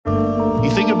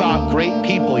think about great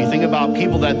people, you think about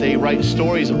people that they write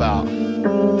stories about,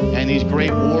 and these great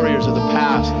warriors of the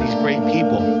past, these great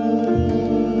people.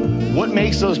 What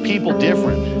makes those people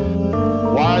different?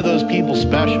 Why are those people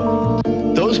special?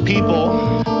 Those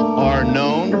people are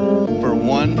known for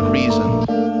one reason.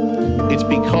 It's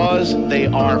because they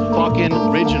are fucking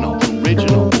original.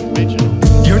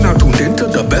 You're now tuned into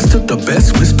the best of the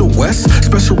best, Mr. West.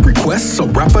 Special requests, a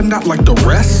rapper not like the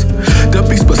rest. To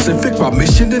be specific, my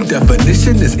mission and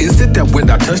definition is instant that when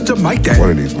I touch the mic that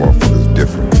one of these motherfuckers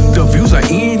different. The views are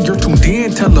in, you're tuned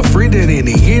in. Tell a friend that in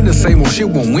the end the same old shit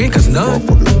won't win, cause none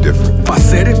Motherfuckers different. If I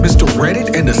said it, Mr.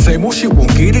 Reddit, and the same old shit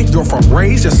won't get it. You're from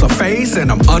raised, just a phase,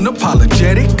 and I'm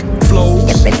unapologetic.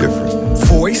 Flows, Different.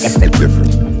 voice,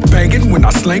 Different. banging when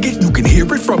I slang it, you can hear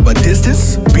it from a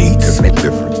distance. Beats,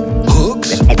 Different.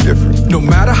 hooks, Different. no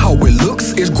matter how it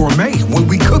looks, it's gourmet when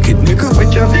we cook it, nigga.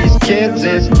 Which of these kids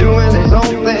is doing his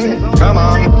own thing? Come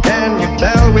on, can you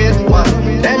tell which one?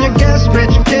 Can you guess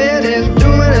which kid is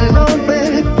doing his own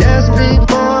thing? Guess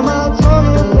before my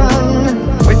tongue to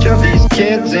run. Which of these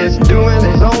kids is doing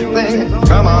his own thing?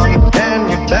 Come on, can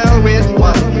you tell which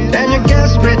one? Can you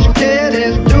guess which kid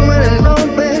is doing his own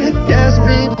thing? Guess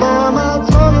before my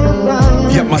tongue to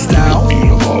run. Yeah, my style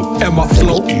and my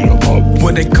flow,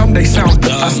 when they come they sound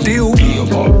dumb. I still,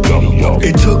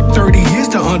 it took 30 years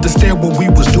to understand what we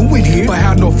was doing here, but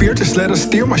have no fear, just let us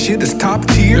steer. My shit is top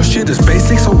tier. Your shit is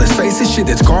basic, so let's face it. Shit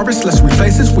is garbage, let's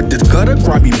replace it with this gutter,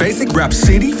 grimy basic. Rap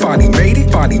city, finally made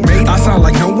it. I sound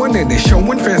like no one and it's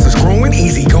showing. Fans is growing,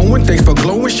 easy going. Thanks for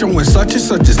glowing, showing such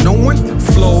as no one.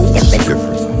 Flows, Different.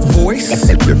 voice,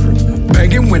 Different.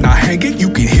 banging when I hang it, you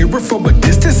can hear it from a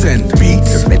distance. And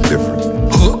beats,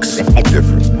 Different. hooks,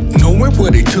 Different. knowing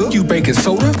what it took. You baking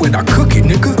soda when I cook it,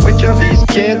 nigga. Which of these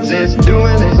kids is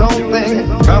doing his own thing?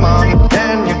 Come on,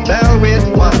 can you tell which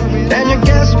one? Can you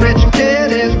guess which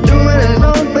kid is doing his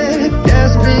own thing?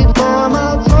 Guess before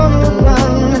my tongue to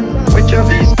run. Which of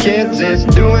these kids is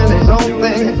doing his own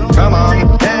thing? Come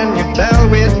on, can you tell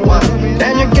which one?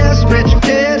 Can you guess which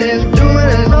kid is doing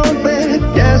his own thing?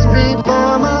 Guess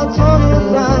before my tongue to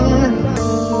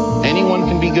run. Anyone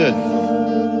can be good.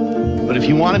 But if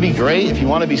you want to be great, if you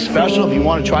want to be special, if you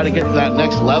want to try to get to that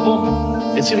next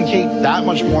level, it's going to take that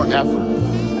much more effort.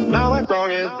 Now my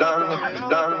song is done.